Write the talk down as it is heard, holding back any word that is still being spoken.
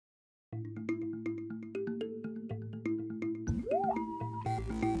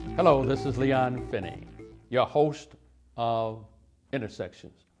Hello, this is Leon Finney, your host of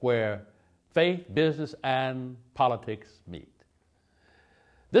Intersections, where faith, business, and politics meet.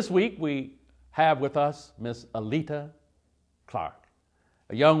 This week we have with us Miss Aleta Clark,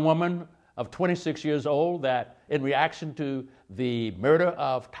 a young woman of 26 years old that, in reaction to the murder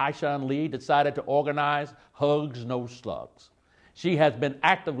of Tyshawn Lee, decided to organize Hugs No Slugs. She has been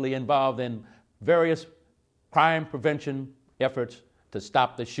actively involved in various crime prevention efforts to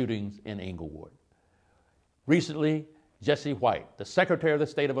stop the shootings in Inglewood. Recently, Jesse White, the Secretary of the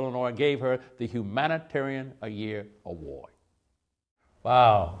State of Illinois, gave her the Humanitarian a Year Award.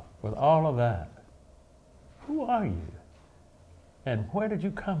 Wow, with all of that, who are you? And where did you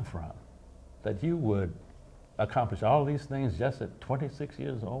come from that you would accomplish all these things just at 26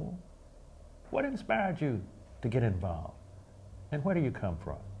 years old? What inspired you to get involved? And where do you come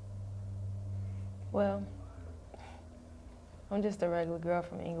from? Well, I'm just a regular girl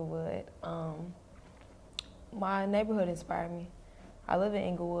from Inglewood. My neighborhood inspired me. I live in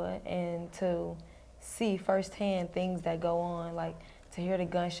Inglewood, and to see firsthand things that go on, like to hear the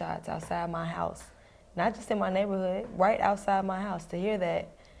gunshots outside my house, not just in my neighborhood, right outside my house, to hear that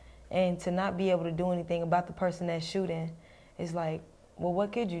and to not be able to do anything about the person that's shooting is like, well,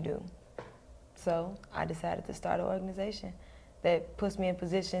 what could you do? So I decided to start an organization that puts me in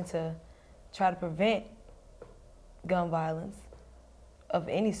position to try to prevent gun violence of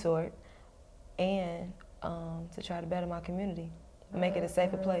any sort, and to try to better my community, make it a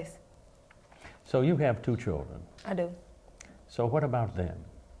safer place. So you have 2 children. I do. So what about them?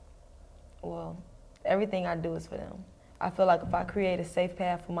 Well, everything I do is for them. I feel like if I create a safe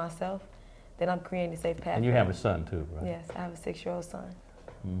path for myself, then I'm creating a safe path. And you for have them. a son too, right? Yes, I have a 6-year-old son.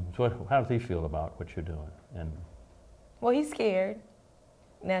 So how does he feel about what you're doing? And Well, he's scared,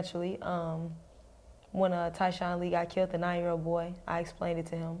 naturally. When Tyshawn Lee got killed, the 9-year-old boy, I explained it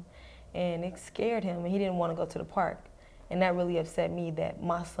to him, and it scared him, and he didn't want to go to the park. And that really upset me that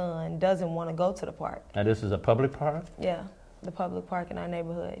my son doesn't want to go to the park. And this is a public park? Yeah, the public park in our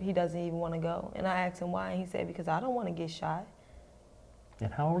neighborhood. He doesn't even want to go. And I asked him why, and he said, because I don't want to get shot.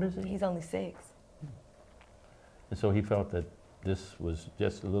 And how old is he? He's only 6. And so he felt that this was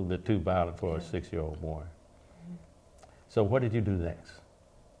just a little bit too violent for a 6-year-old boy. So what did you do next?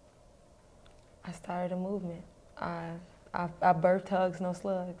 I started a movement. I birthed Hugs No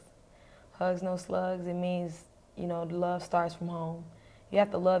Slugs. Hugs No Slugs, it means, you know, love starts from home. You have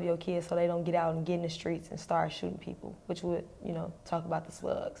to love your kids so they don't get out and get in the streets and start shooting people, which would, you know, talk about the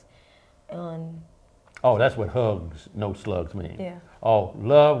slugs. Oh, that's what Hugs No Slugs mean. Yeah. Oh,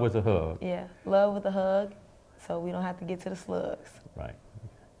 love with a hug. Yeah, love with a hug, so we don't have to get to the slugs. Right.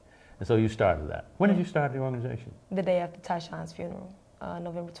 And so you started that. When did you start the organization? The day after Tyshawn's funeral,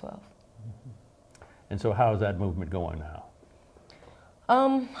 November 12th. And so how is that movement going now?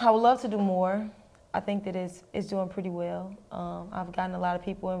 I would love to do more. I think that it's doing pretty well. I've gotten a lot of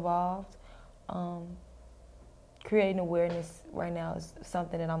people involved. Creating awareness right now is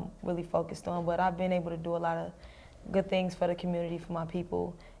something that I'm really focused on, but I've been able to do a lot of good things for the community, for my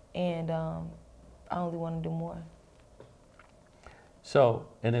people, and I only want to do more. So,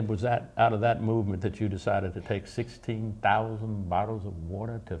 and it was out of that movement that you decided to take 16,000 bottles of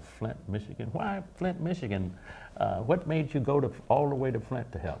water to Flint, Michigan. Why Flint, Michigan? What made you go all the way to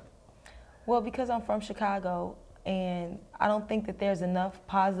Flint to help? Well, because I'm from Chicago, and I don't think that there's enough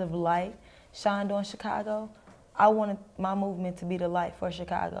positive light shined on Chicago. I wanted my movement to be the light for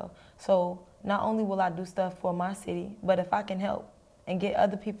Chicago. So not only will I do stuff for my city, but if I can help and get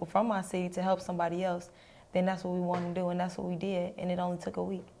other people from my city to help somebody else, then that's what we want to do, and that's what we did, and it only took a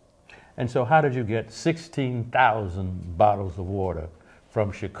week. And so how did you get 16,000 bottles of water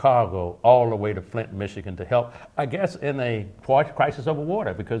from Chicago all the way to Flint, Michigan to help, I guess, in a crisis over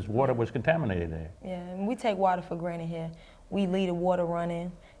water, because water was contaminated there? Yeah, and we take water for granted here. We leave the water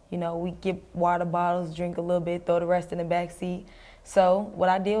running. You know, we get water bottles, drink a little bit, throw the rest in the back seat. So what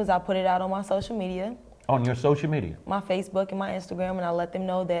I did was I put it out on my social media. On your social media? My Facebook and my Instagram, and I let them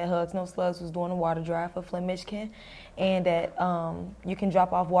know that Hugs No Slugs was doing a water drive for Flint, Michigan, and that you can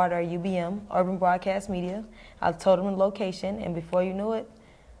drop off water at UBM, Urban Broadcast Media. I told them the location, and before you knew it,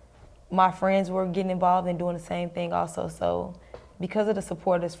 my friends were getting involved and doing the same thing also. So because of the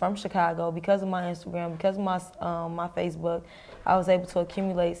supporters from Chicago, because of my Instagram, because of my Facebook, I was able to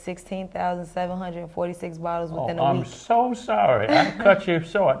accumulate 16,746 bottles within a week. I'm so sorry. I cut you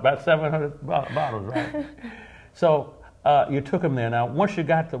short, about 700 bottles, right? So you took them there. Now, once you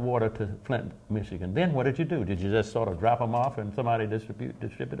got the water to Flint, Michigan, then what did you do? Did you just sort of drop them off and somebody distribute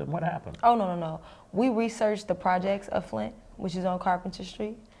them? What happened? Oh, no. We researched the projects of Flint, which is on Carpenter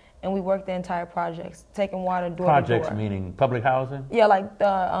Street, and we worked the entire projects, taking water door to door. Projects meaning public housing? Yeah, like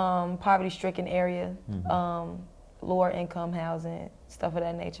the poverty-stricken area, lower income housing, stuff of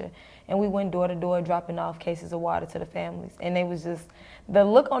that nature. And we went door to door dropping off cases of water to the families. And they was just, the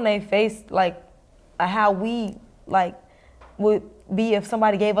look on their face, like how we like would be if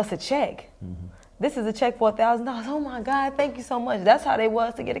somebody gave us a check. This is a check for $1,000. Oh my God, thank you so much. That's how they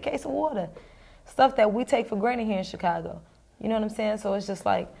was to get a case of water. Stuff that we take for granted here in Chicago. You know what I'm saying? So it's just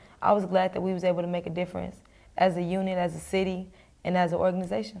like, I was glad that we was able to make a difference as a unit, as a city, and as an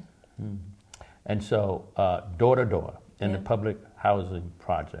organization. And so, door to door in the public housing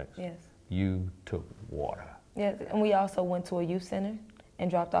projects, Yes. you took water. Yes, and we also went to a youth center and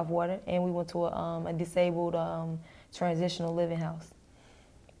dropped off water, and we went to a disabled transitional living house.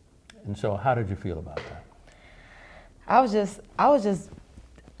 And so, how did you feel about that? I was just,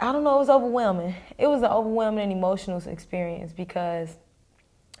 I don't know, it was overwhelming. It was an overwhelming and emotional experience because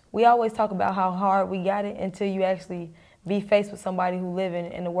we always talk about how hard we got it until you actually be faced with somebody who live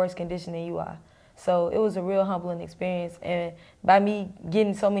in the worst condition than you are. So it was a real humbling experience. And by me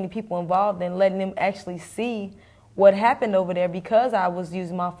getting so many people involved and letting them actually see what happened over there, because I was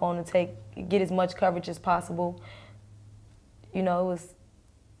using my phone to get as much coverage as possible, you know,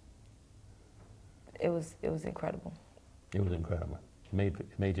 it was incredible. It was incredible.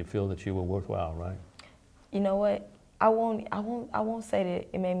 It made you feel that you were worthwhile, right? You know what? I won't say that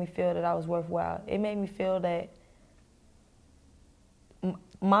it made me feel that I was worthwhile. It made me feel that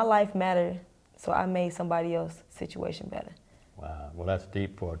my life mattered, so I made somebody else's situation better. Wow. Well, that's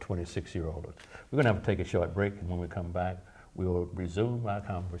deep for a 26-year-old. We're going to have to take a short break, and when we come back, we will resume our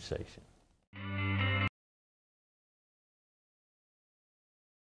conversation.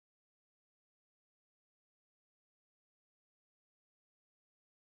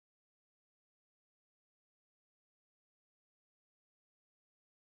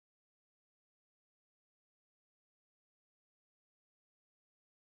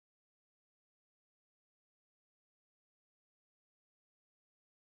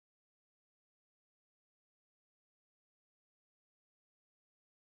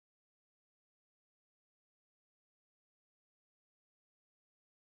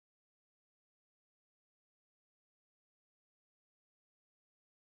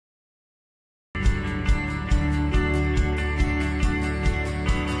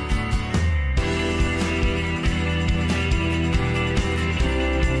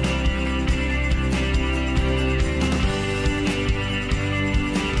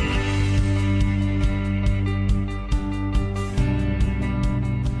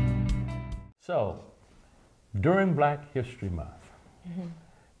 So, during Black History Month,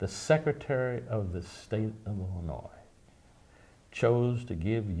 the Secretary of the State of Illinois chose to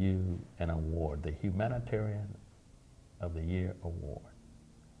give you an award, the Humanitarian of the Year Award.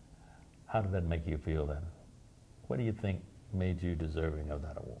 How did that make you feel then? What do you think made you deserving of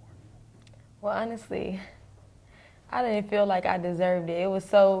that award? Well, honestly, I didn't feel like I deserved it. It was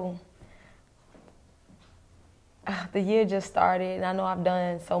so, the year just started, and I know I've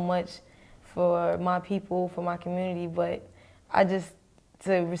done so much for my people, for my community, but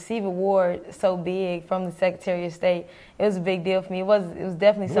to receive an award so big from the Secretary of State, it was a big deal for me. It was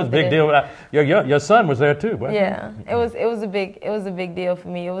definitely something. It was a big deal. Your son was there too, wasn't yeah, it was a big deal for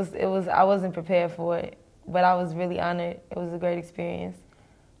me. I wasn't prepared for it, but I was really honored. It was a great experience.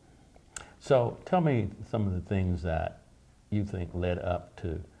 So tell me some of the things that you think led up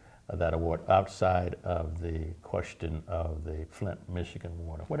to that award, outside of the question of the Flint, Michigan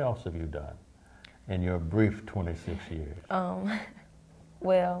water. What else have you done in your brief 26 years?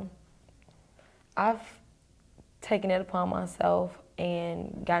 Well, I've taken it upon myself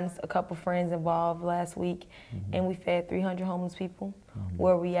and gotten a couple friends involved last week, and we fed 300 homeless people,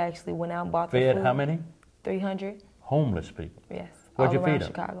 where we actually went out and bought the food. Fed how many? 300. Homeless people? Yes. What'd you all around feed them?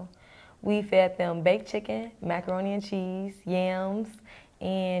 Chicago. We fed them baked chicken, macaroni and cheese, yams,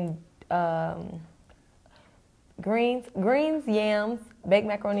 and greens, yams, baked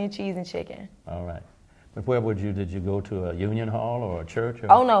macaroni and cheese, and chicken. All right. But where did you go to a union hall or a church?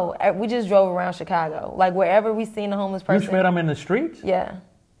 Or? Oh no, we just drove around Chicago. Like wherever we seen a homeless person. You fed them in the streets? Yeah.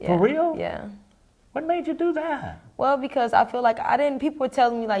 For real? Yeah. What made you do that? Well, because I feel like people were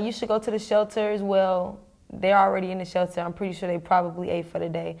telling me like you should go to the shelters. Well, they're already in the shelter. I'm pretty sure they probably ate for the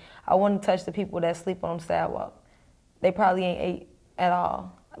day. I wouldn't touch the people that sleep on the sidewalk. They probably ain't ate at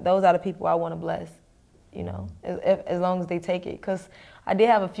all. Those are the people I want to bless, you know, as long as they take it. Because I did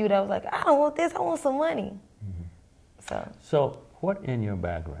have a few that was like, I don't want this, I want some money. So what in your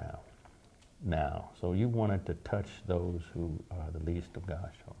background now? So you wanted to touch those who are the least of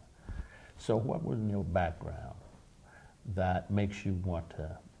God's children. So what was in your background that makes you want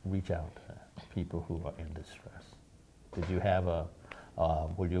to reach out to people who are in distress? Did you have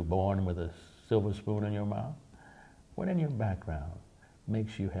were you born with a silver spoon in your mouth? What in your background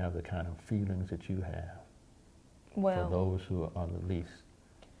makes you have the kind of feelings that you have for those who are the least?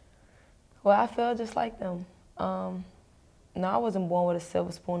 Well, I feel just like them. No, I wasn't born with a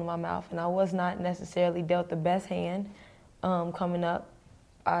silver spoon in my mouth, and I was not necessarily dealt the best hand coming up.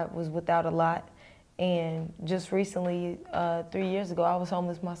 I was without a lot, and just recently, 3 years ago, I was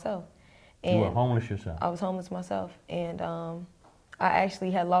homeless myself. And you were homeless yourself? I was homeless myself, and I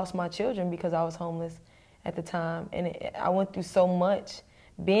actually had lost my children because I was homeless at the time, and I went through so much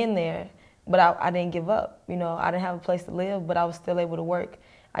being there, but I didn't give up. You know, I didn't have a place to live, but I was still able to work.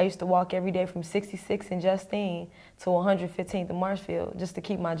 I used to walk every day from 66 in Justine to 115th in Marshfield just to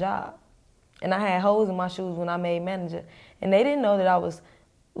keep my job. And I had holes in my shoes when I made manager. And they didn't know that I was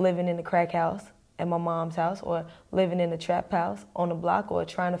living in the crack house at my mom's house, or living in the trap house on the block, or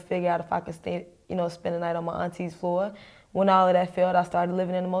trying to figure out if I could stay, spend the night on my auntie's floor. When all of that failed, I started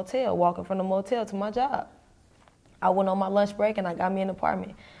living in a motel, walking from the motel to my job. I went on my lunch break and I got me an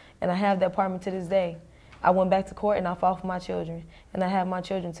apartment. And I have the apartment to this day. I went back to court and I fought for my children, and I have my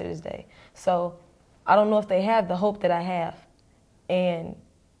children to this day. So I don't know if they have the hope that I have,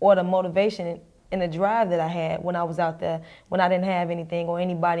 or the motivation and the drive that I had when I was out there, when I didn't have anything or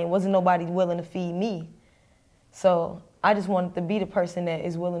anybody, and wasn't nobody willing to feed me. So I just wanted to be the person that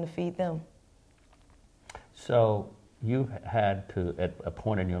is willing to feed them. So you've had to, at a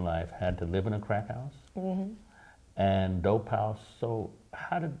point in your life, had to live in a crack house and dope house. So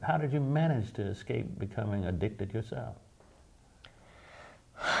how did you manage to escape becoming addicted yourself?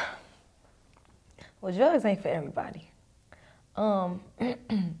 Well, drugs ain't for everybody.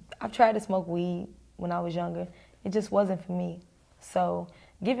 I've tried to smoke weed when I was younger. It just wasn't for me. So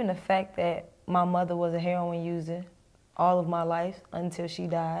given the fact that my mother was a heroin user all of my life until she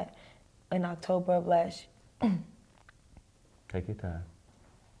died in October of last year. Take your time.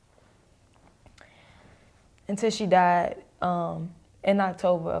 Until she died in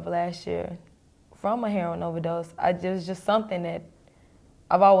October of last year from a heroin overdose, it was just something that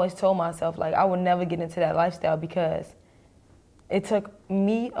I've always told myself, like, I would never get into that lifestyle because it took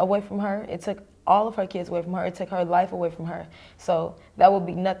me away from her. It took all of her kids away from her. It took her life away from her. So that would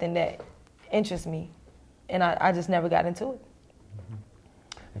be nothing that interests me. And I just never got into it.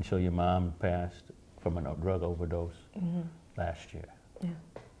 And so your mom passed from a drug overdose last year. Yeah.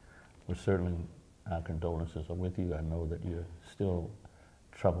 Well, certainly our condolences are with you. I know that you're still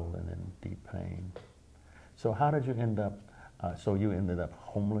troubled and in deep pain. So how did you end up, so you ended up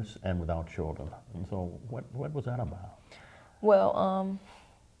homeless and without children. And so what was that about? Well,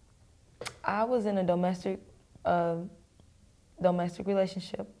 I was in a domestic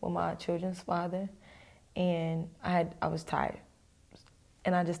relationship with my children's father, and I was tired.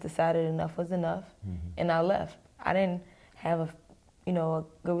 And I just decided enough was enough, and I left. I didn't have a good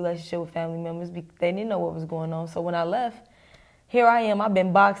relationship with family members. They didn't know what was going on. So when I left, here I am. I've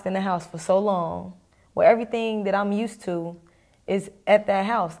been boxed in the house for so long, where everything that I'm used to is at that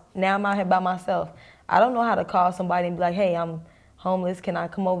house. Now I'm out here by myself. I don't know how to call somebody and be like, hey, I'm homeless, can I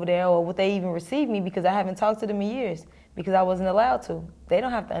come over there? Or would they even receive me, because I haven't talked to them in years because I wasn't allowed to. They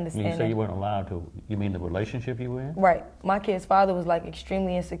don't have to understand When you say you weren't allowed to, you mean the relationship you were in? Right. My kid's father was like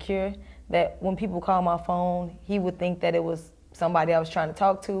extremely insecure, that when people call my phone, he would think that it was somebody I was trying to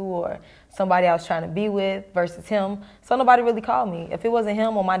talk to or somebody I was trying to be with versus him. So nobody really called me. If it wasn't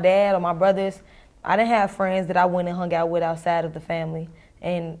him or my dad or my brothers, I didn't have friends that I went and hung out with outside of the family.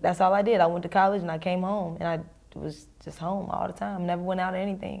 And that's all I did. I went to college and I came home, and I was just home all the time. Never went out or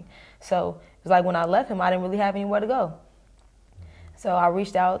anything. So it was like when I left him, I didn't really have anywhere to go. So I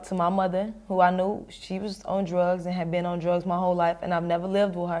reached out to my mother, who I knew she was on drugs and had been on drugs my whole life, and I've never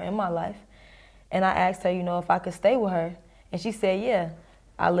lived with her in my life. And I asked her, if I could stay with her. And she said, yeah.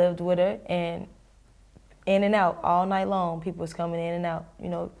 I lived with her, and in and out all night long. People was coming in and out,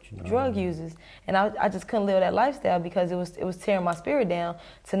 drug users. And I just couldn't live that lifestyle because it was tearing my spirit down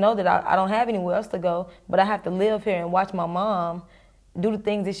to know that I don't have anywhere else to go, but I have to live here and watch my mom do the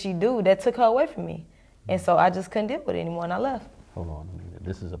things that she do that took her away from me. And so I just couldn't deal with it anymore, and I left. Hold on a minute.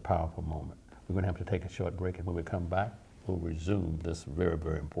 This is a powerful moment. We're going to have to take a short break, and when we come back, we'll resume this very,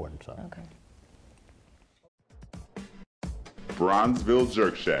 very important subject. Okay. Bronzeville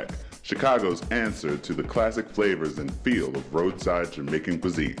Jerk Shack, Chicago's answer to the classic flavors and feel of roadside Jamaican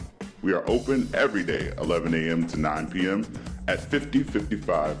cuisine. We are open every day, 11 a.m. to 9 p.m. at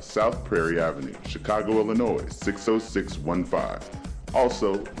 5055 South Prairie Avenue, Chicago, Illinois, 60615.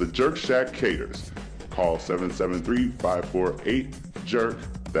 Also, the Jerk Shack caters. Call 773-548-JERK.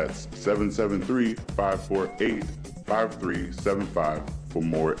 That's 773-548-5375 for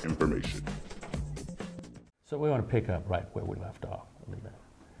more information. So we want to pick up right where we left off, Aleta.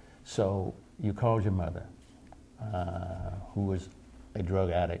 So you called your mother, who was a drug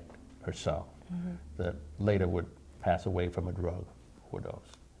addict herself, that later would pass away from a drug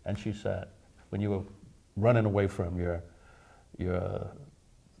overdose. And she said, when you were running away from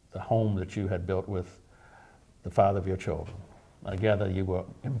the home that you had built with the father of your children, I gather you were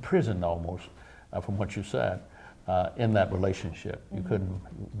imprisoned almost, from what you said, in that relationship. You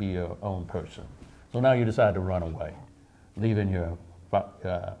couldn't be your own person. So now you decide to run away, leaving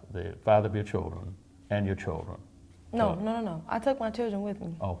the father of your children and your children. No. I took my children with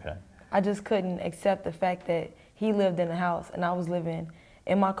me. Okay. I just couldn't accept the fact that he lived in the house and I was living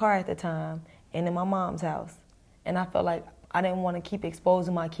in my car at the time and in my mom's house. And I felt like I didn't want to keep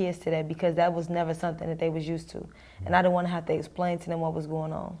exposing my kids to that because that was never something that they was used to. And I didn't want to have to explain to them what was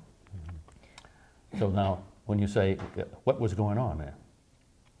going on. So now, when you say, what was going on there?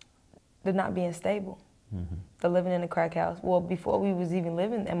 The not being stable. The living in a crack house. Well, before we was even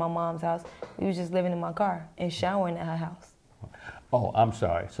living in my mom's house, we was just living in my car and showering at her house. Oh, I'm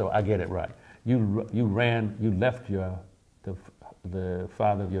sorry. So I get it right. You left the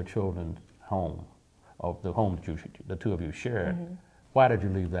father of your children's home, or the home that the two of you shared. Why did you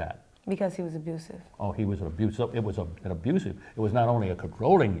leave that? Because he was abusive. Oh, he was an abusive. It was an abusive. It was not only a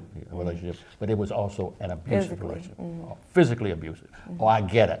controlling relationship, but it was also an abusive relationship. Oh, physically abusive. Oh, I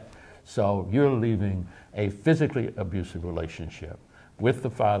get it. So you're leaving a physically abusive relationship with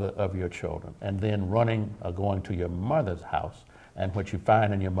the father of your children, and then going to your mother's house, and what you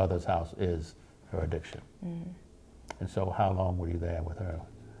find in your mother's house is her addiction. And so how long were you there with her?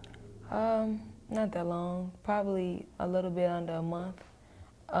 Not that long, probably a little bit under a month.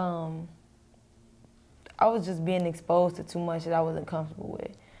 I was just being exposed to too much that I wasn't comfortable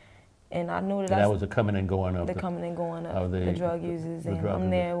with. And I knew that was the coming and going of the coming and going of the drug users. And I'm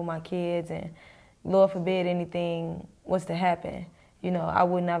there with my kids, and Lord forbid anything was to happen. You know, I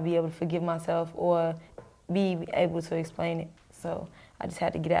would not be able to forgive myself or be able to explain it. So I just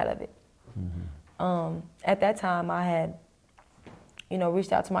had to get out of it. At that time, I had,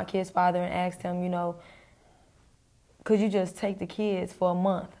 reached out to my kid's father and asked him, could you just take the kids for a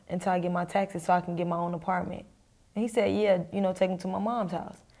month until I get my taxes so I can get my own apartment? And he said, yeah, take them to my mom's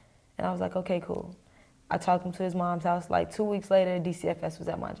house. And I was like, okay, cool. I talked him to his mom's house. Like 2 weeks later, DCFS was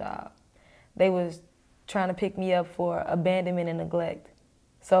at my job. They was trying to pick me up for abandonment and neglect.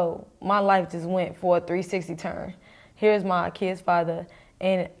 So my life just went for a 360 turn. Here's my kid's father.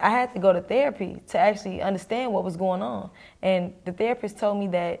 And I had to go to therapy to actually understand what was going on. And the therapist told me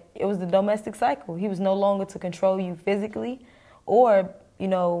that it was the domestic cycle. He was no longer to control you physically or,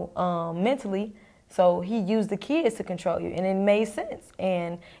 mentally. So he used the kids to control you, and it made sense.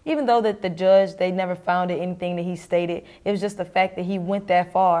 And even though that the judge, they never found anything that he stated, it was just the fact that he went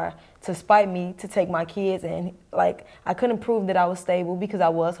that far to spite me, to take my kids. And I couldn't prove that I was stable because I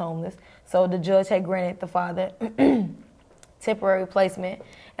was homeless. So the judge had granted the father temporary placement.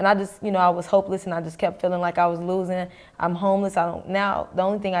 And I just, I was hopeless, and I just kept feeling like I was losing. I'm homeless. Now, the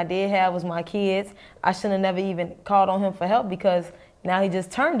only thing I did have was my kids. I shouldn't have never even called on him for help because now he just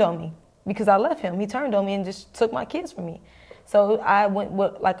turned on me. Because I left him. He turned on me and just took my kids from me. So I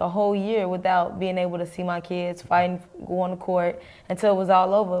went a whole year without being able to see my kids, fighting, going to court, until it was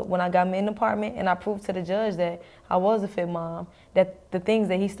all over. When I got me an apartment and I proved to the judge that I was a fit mom, that the things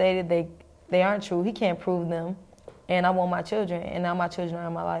that he stated, they aren't true. He can't prove them. And I want my children, and now my children are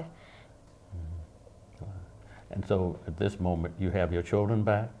in my life. And so at this moment, you have your children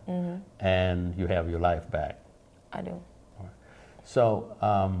back, and you have your life back. I do. All right. So,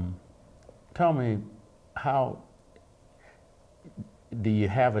 tell me, how do you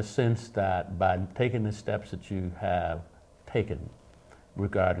have a sense that by taking the steps that you have taken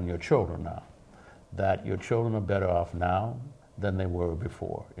regarding your children now, that your children are better off now than they were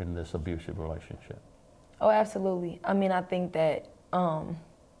before in this abusive relationship? Oh, absolutely. I mean, I think that...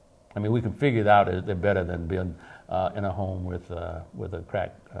 we can figure it out as they're better than being in a home with a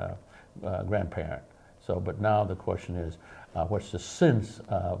crack grandparent. So, but now the question is, what's the sense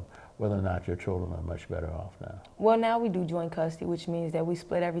of whether or not your children are much better off now? Well, now we do joint custody, which means that we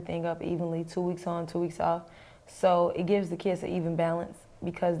split everything up evenly, 2 weeks on, 2 weeks off. So it gives the kids an even balance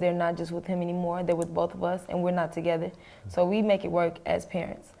because they're not just with him anymore, they're with both of us, and we're not together. So we make it work as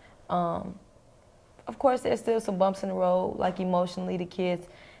parents. Of course, there's still some bumps in the road, like emotionally, the kids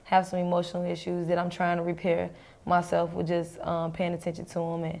have some emotional issues that I'm trying to repair myself with just paying attention to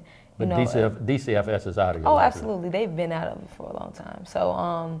them. And, but DCFS is out of your life. Oh, absolutely. They've been out of it for a long time.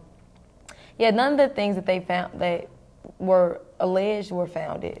 So, yeah, none of the things that they found that were alleged were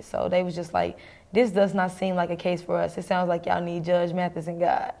founded. So they was just like, this does not seem like a case for us. It sounds like y'all need Judge Mathis and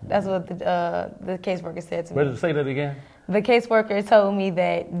God. That's what the caseworker said to me. Wait, say that again? The caseworker told me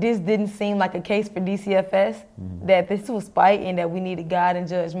that this didn't seem like a case for DCFS, that this was spite and that we needed God and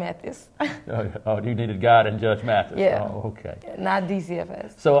Judge Mathis. Oh, you needed God and Judge Mathis? Yeah. Oh, okay. Not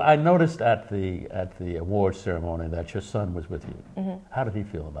DCFS. So I noticed at the award ceremony that your son was with you. How did he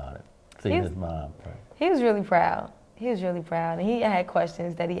feel about it, seeing his mom? Right? He was really proud. He was really proud. And he had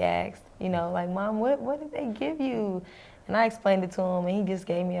questions that he asked, you know, like, Mom, what did they give you? And I explained it to him, and he just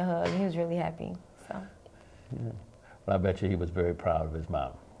gave me a hug, and he was really happy. So. Yeah. Well, I bet you he was very proud of his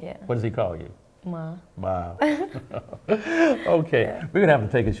mom. Yeah. What does he call you? Ma. Wow. Okay. Yeah. We're going to have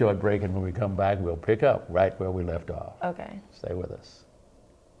to take a short break, and when we come back, we'll pick up right where we left off. Okay. Stay with us.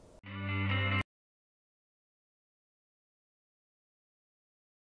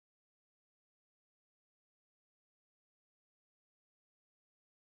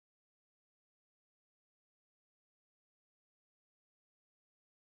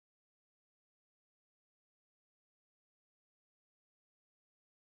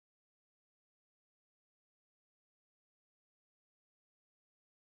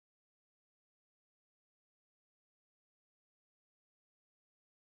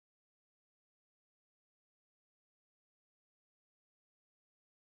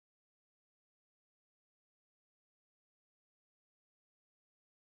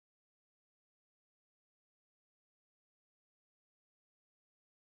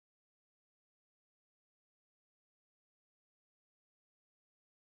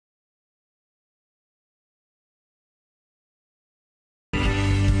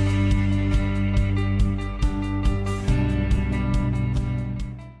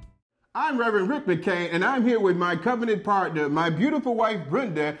 I'm Reverend Rick McCain, and I'm here with my covenant partner, my beautiful wife,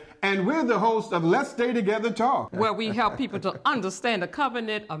 Brenda, and we're the host of Let's Stay Together Talk. Where we help people to understand the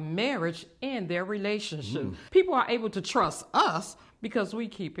covenant of marriage and their relationship. People are able to trust us because we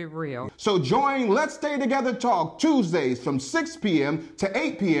keep it real. So join Let's Stay Together Talk Tuesdays from 6 p.m. to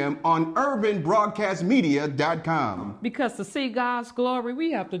 8 p.m. on urbanbroadcastmedia.com. Because to see God's glory,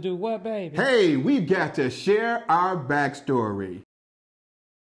 we have to do what, baby? Hey, we've got to share our backstory.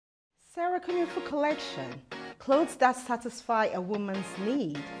 Sarah Community Collection, clothes that satisfy a woman's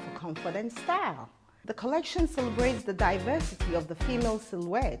need for comfort and style. The collection celebrates the diversity of the female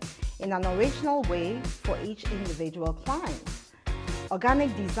silhouette in an original way for each individual client.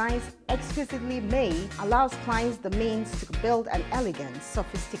 Organic designs exquisitely made allows clients the means to build an elegant,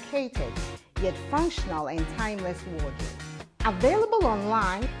 sophisticated, yet functional and timeless wardrobe. Available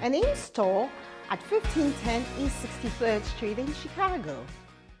online and in-store at 1510 East 63rd Street in Chicago.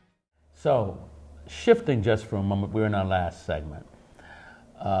 So, shifting just for a moment, we're in our last segment.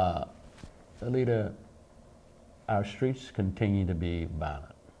 Aleta, our streets continue to be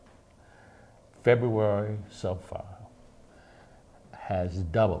violent. February so far has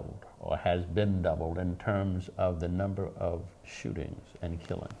doubled or has been doubled in terms of the number of shootings and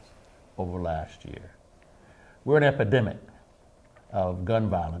killings over last year. We're an epidemic of gun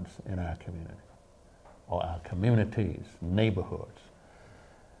violence in our community, or our communities, neighborhoods.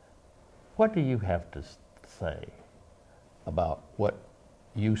 What do you have to say about what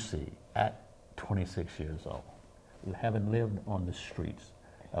you see at 26 years old, having lived on the streets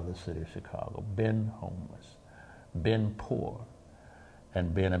of the city of Chicago, been homeless, been poor,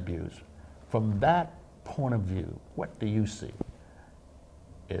 and been abused? From that point of view, what do you see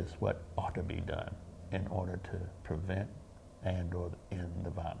is what ought to be done in order to prevent and or end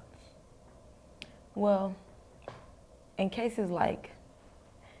the violence? Well, in cases like,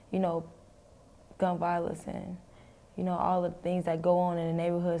 you know, gun violence and, you know, all the things that go on in the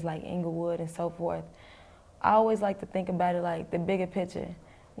neighborhoods like Inglewood and so forth, I always like to think about it like the bigger picture.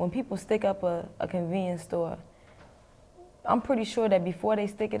 When people stick up a convenience store, I'm pretty sure that before they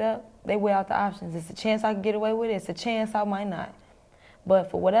stick it up, they weigh out the options. It's a chance I can get away with it. It's a chance I might not.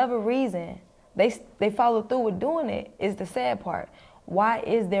 But for whatever reason, they follow through with doing it is the sad part. Why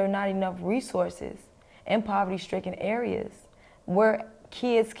is there not enough resources in poverty-stricken areas where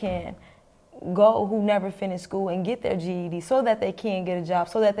kids can go who never finished school and get their GED so that they can get a job,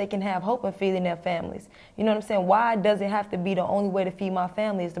 so that they can have hope in feeding their families? You know what I'm saying? Why does it have to be the only way to feed my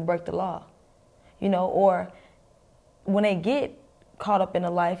family is to break the law? You know, or when they get caught up in the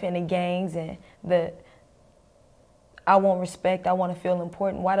life and the gangs and the I want respect, I want to feel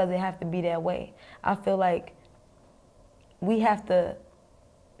important, why does it have to be that way? I feel like we have to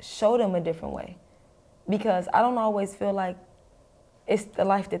show them a different way, because I don't always feel like it's the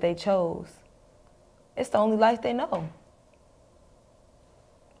life that they chose. It's the only life they know.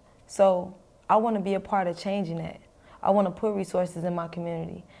 So I want to be a part of changing that. I want to put resources in my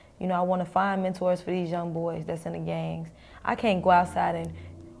community. You know, I want to find mentors for these young boys that's in the gangs. I can't go outside and,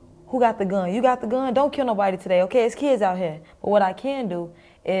 who got the gun? You got the gun? Don't kill nobody today, okay? It's kids out here. But what I can do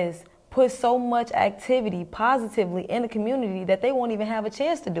is put so much activity positively in the community that they won't even have a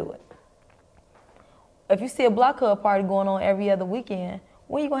chance to do it. If you see a block club party going on every other weekend,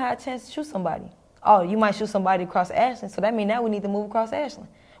 when are you going to have a chance to shoot somebody? Oh, you might shoot somebody across Ashland, so that means now we need to move across Ashland.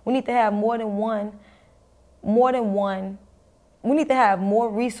 We need to have more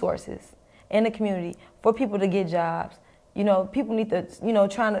resources in the community for people to get jobs. You know, people need to, you know,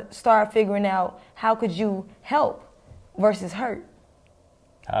 trying to start figuring out how could you help versus hurt.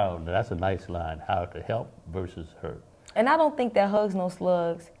 How, that's a nice line, how to help versus hurt. And I don't think that Hugs No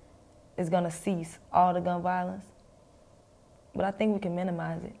Slugs is going to cease all the gun violence, but I think we can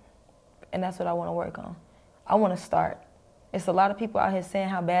minimize it. And that's what I want to work on. I want to start. It's a lot of people out here saying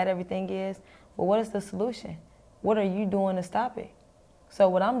how bad everything is, but what is the solution? What are you doing to stop it? So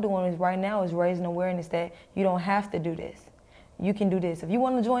what I'm doing is right now is raising awareness that you don't have to do this. You can do this. If you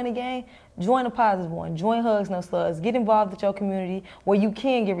want to join the gang, join a positive one. Join Hugs No Slugs. Get involved with your community where you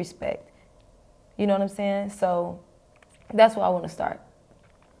can get respect. You know what I'm saying? So that's where I want to start.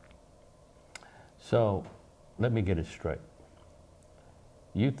 So let me get it straight.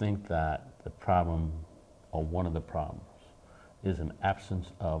 You think that the problem, or one of the problems, is an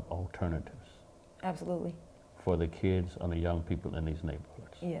absence of alternatives? Absolutely. For the kids and the young people in these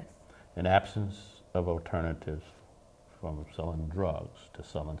neighborhoods? Yes. An absence of alternatives from selling drugs to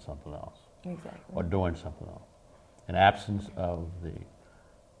selling something else. Exactly. Or doing something else. An absence of the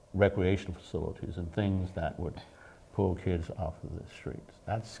recreation facilities and things that would pull kids off of the streets.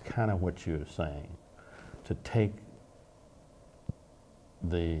 That's kind of what you're saying, to take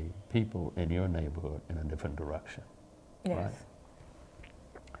the people in your neighborhood in a different direction. Yes. Right?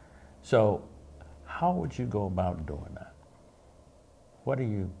 So how would you go about doing that? What are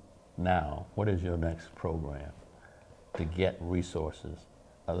you now, what is your next program to get resources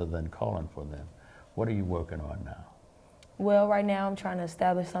other than calling for them? What are you working on now? Well, right now I'm trying to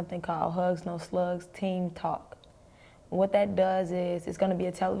establish something called Hugs No Slugs Team Talk. What that does is it's going to be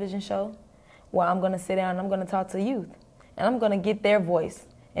a television show where I'm going to sit down and I'm going to talk to youth. And I'm going to get their voice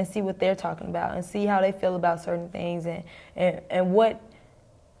and see what they're talking about and see how they feel about certain things and what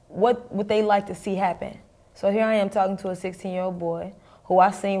would they like to see happen. So here I am talking to a 16-year-old boy who I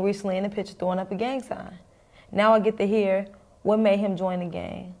seen recently in the picture throwing up a gang sign. Now I get to hear what made him join the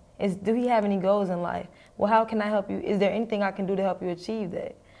gang. Do he have any goals in life? Well, how can I help you? Is there anything I can do to help you achieve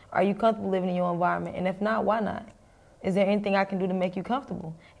that? Are you comfortable living in your environment? And if not, why not? Is there anything I can do to make you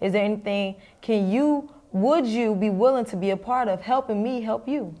comfortable? Is there anything, would you be willing to be a part of helping me help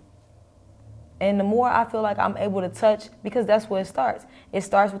you? And the more I feel like I'm able to touch, because that's where it starts. It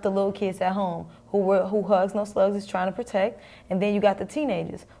starts with the little kids at home who Hugs No Slugs is trying to protect. And then you got the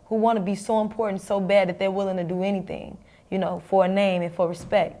teenagers who want to be so important so bad that they're willing to do anything, you know, for a name and for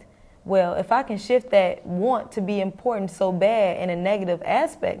respect. Well, if I can shift that want to be important so bad in a negative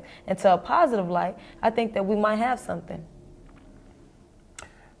aspect into a positive light, I think that we might have something.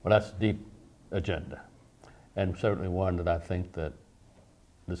 Well, that's a deep agenda, and certainly one that I think that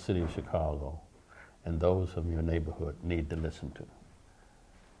the city of Chicago and those of your neighborhood need to listen to.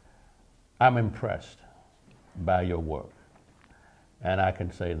 I'm impressed by your work, and I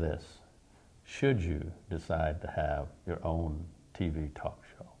can say this: should you decide to have your own TV talk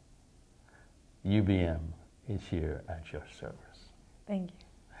show, UBM is here at your service. Thank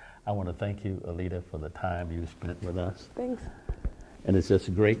you. I want to thank you, Aleta, for the time you spent with us. Thanks. And it's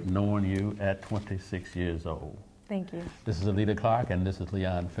just great knowing you at 26 years old. Thank you. This is Aleta Clark, and this is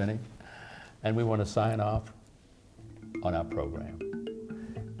Finney. And we want to sign off on our program.